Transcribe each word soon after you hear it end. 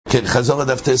כן, חזור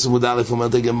הדף תס עמוד א',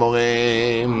 אומרת הגמור,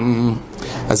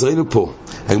 אז ראינו פה,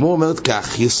 הגמור אומרת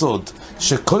כך, יסוד,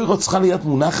 שקוירו צריכה להיות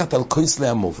מונחת על קויס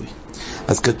להמובוי.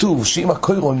 אז כתוב שאם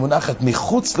הקוירו מונחת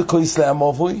מחוץ לקויס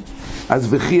להמובוי, אז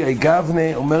וכי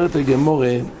היגבנה, אומרת הגמור,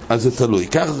 אז זה תלוי.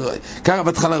 ככה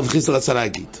בהתחלה רב חיסדא רצה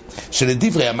להגיד,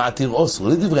 שלדברי המתיר אוסר,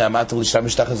 לדברי המתיר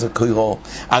להשתמש תחת הקוירו,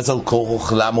 אז על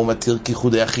כורוך למה הוא מתיר כי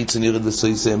חודי החיצון ירד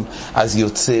וסויסם, אז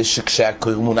יוצא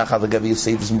שכשהקוירו מונחת אגב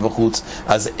יסיידס מבחוץ,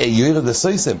 אז ירד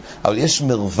וסויסם, אבל יש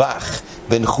מרווח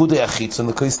בין חודי החיצון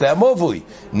לקויס להמובוי,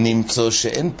 נמצא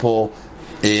שאין פה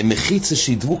מחיצה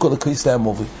שידבוק על הקויס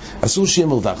להמובוי, אסור שיהיה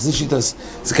מרווח. זה שיטס,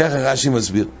 זה ככה רש"י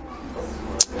מסביר.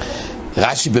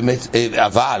 רש"י באמת,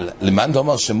 אבל למען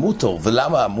דאמר שמותר,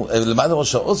 ולמה, למען דאמר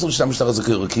שאוסר להשתמש תחת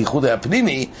הקוירו כי ייחוד היה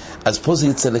פנימי, אז פה זה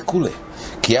יצא לכולה,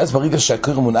 כי אז ברגע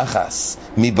שהקוירו מונחס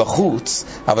מבחוץ,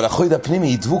 אבל החויד הפנימי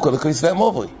ידבוק על הקויס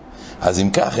להמובוי, אז אם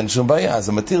כך אין שום בעיה, אז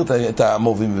זה מתיר את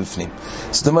המובים בפנים.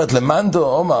 זאת אומרת, למען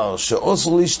דאמר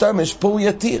שאוסר להשתמש, פה הוא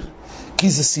יתיר, כי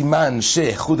זה סימן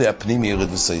שחודי הפנימי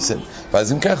ירד וסויסם,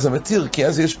 ואז אם כך זה מתיר, כי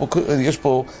אז יש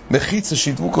פה מחיצה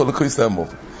שידבוק על הקויס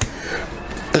להמובוי.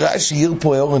 רש"י עיר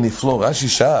פה האור הנפלא, רש"י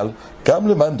שאל, גם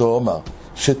למען דאמר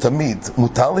שתמיד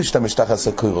מותר להשתמש תחת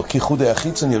הקוירו, כי חודי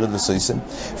החיצון ירד וסויסם,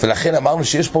 ולכן אמרנו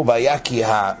שיש פה בעיה, כי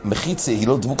המחיצה היא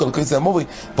לא דבוק על הקויס להמובוי,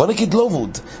 בוא נגיד לא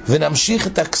ווד, ונמשיך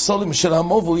את הכסולים של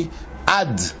המובוי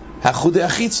עד החודי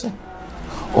החיצון.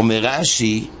 אומר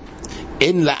רש"י,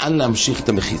 אין לאן להמשיך את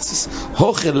המחיצס.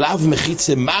 הוכל לאו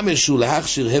מחיצה ממש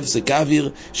ולהכשיר הפסק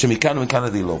אוויר שמכאן ומכאן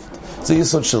עד אילובד. זה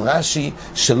יסוד של רש"י,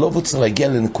 שלא רוצה להגיע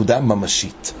לנקודה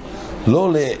ממשית,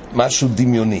 לא למשהו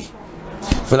דמיוני.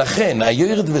 ולכן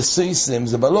הירד וסויסם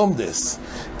זה בלומדס,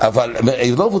 אבל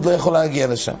אילובד לא יכול להגיע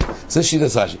לשם. זה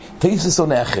שיטת רש"י. תייסס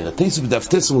עונה אחרת. תייסס בדף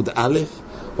תס עמוד א'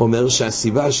 אומר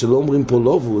שהסיבה שלא אומרים פה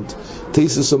לובד,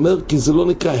 תייסס אומר כי זה לא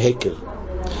נקרא הקר,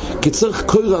 כי צריך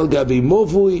קויר על גבי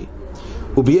מובוי,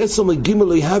 וביסר מגימל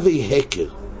לא יהווה הקר.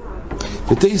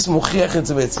 ותייסס מוכיח את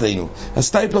זה אצלנו.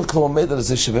 הסטייפלר כבר עומד על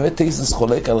זה שבאמת תייסס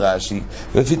חולק על רש"י,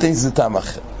 ולפי תייסס זה טעם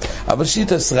אחר. אבל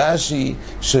שיטס רש"י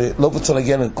שלא רוצה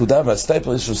להגיע לנקודה,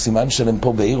 והסטייפלר יש לו סימן שלם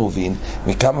פה בעירובין,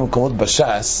 מכמה מקומות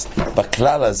בש"ס,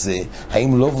 בכלל הזה,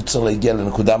 האם לא רוצה להגיע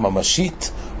לנקודה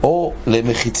ממשית, או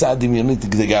למחיצה דמיונית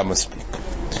גדגה מספיק.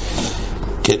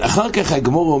 כן, אחר כך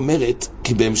הגמור אומרת,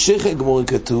 כי בהמשך הגמור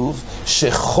כתוב,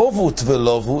 שחובות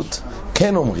ולובות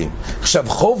כן אומרים. עכשיו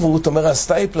חובות, אומר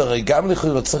הסטייפלר, גם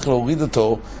לכאורה צריך להוריד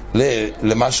אותו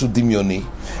למשהו דמיוני,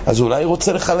 אז אולי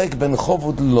רוצה לחלק בין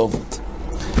חובות ללובות.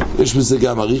 יש בזה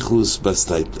גם אריכוס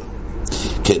בסטייפלר.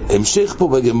 כן, המשך פה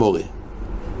בגמורה.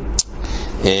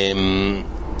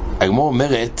 הגמור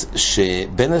אומרת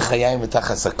שבין החיים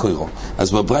ותחת הקוירו,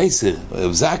 אז בברייסר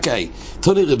רב זכאי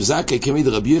תוני רב זכאי כמיד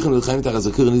רבי יוחנן לחיים ותחת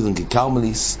הקוירו נידון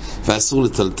כקרמליס ואסור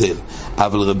לטלטל,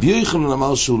 אבל רבי יוחנן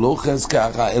אמר שהוא לא אוחז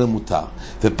ככה אלא מותר,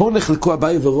 ופה נחלקו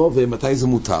אביי ורוב מתי זה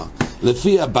מותר.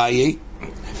 לפי אביי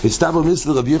וסתבר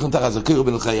מסל רבי יוחנן תחת הקוירו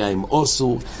בין החיים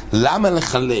אוסור. למה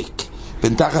לחלק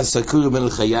בין תחת הקוירו בין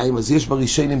החיים? אז יש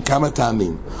בראשונים כמה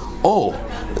טעמים. או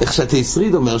איך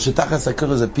שהתסריד אומר שתחת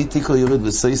הקוירו זה פיתיקו יורד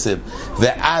וסויסם,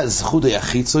 ואז חודי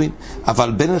החיצון,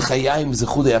 אבל בין החיים זה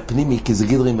חודי הפנימי, כי זה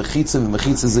גדרי מחיצה,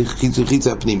 ומחיצה זה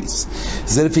חיצה הפנימיס.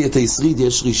 זה לפי התסריד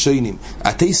יש ראשונים.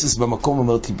 התסס במקום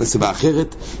אומר סיבה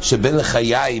אחרת, שבין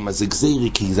החיים אז זה גזירי,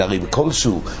 כי זה הרי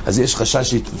בכלשהו, אז יש חשש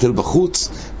שיתפתל בחוץ,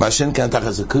 מה שאין כאן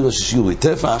תחת הקוירו ששיעור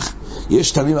יתפח.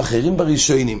 יש טעמים אחרים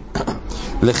בראשונים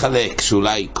לחלק,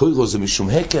 שאולי קוירו זה משום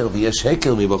הקר, ויש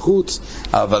הקר מבחוץ,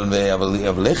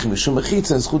 אבל איך משום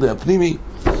מחיצה, זכות הפנימי.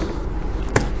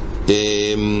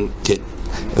 כן.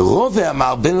 רובה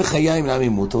אמר בין לחיים לעמי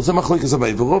מותר, זה מחלוקת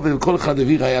זבאי, ורובה כל אחד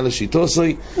הביא ראיה לשיטו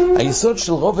סוי. היסוד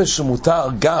של רובה שמותר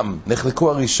גם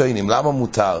נחלקו הראשונים. למה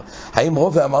מותר? האם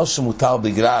רובה אמר שמותר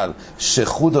בגלל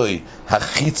שחודוי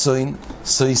החיצון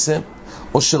סויסם,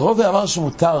 או שרובה אמר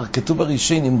שמותר, כתוב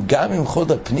בראשונים, גם עם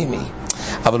חוד הפנימי,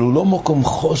 אבל הוא לא מקום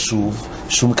חשוב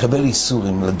שהוא מקבל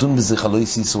איסורים, לדון בזה חלו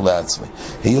איסור לעצמי.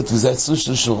 היות וזה הצור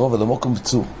של רובה, לא מקום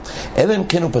פצור. אלא אם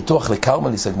כן הוא פתוח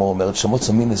לקרמליס, הגמור אומרת,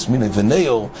 שמוצא מינס מיני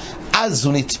וניור, אז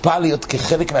הוא נטפל להיות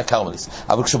כחלק מהקרמליס.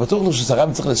 אבל כשבטוח לו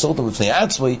שסרם צריך לאסור אותו בפני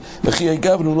עצמי, וכי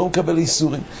היגבנו הוא לא מקבל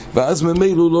איסורים, ואז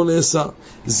ממילא הוא לא נאסר.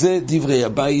 זה דברי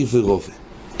אביי ורובה.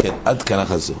 כן, עד כאן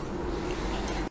החזור.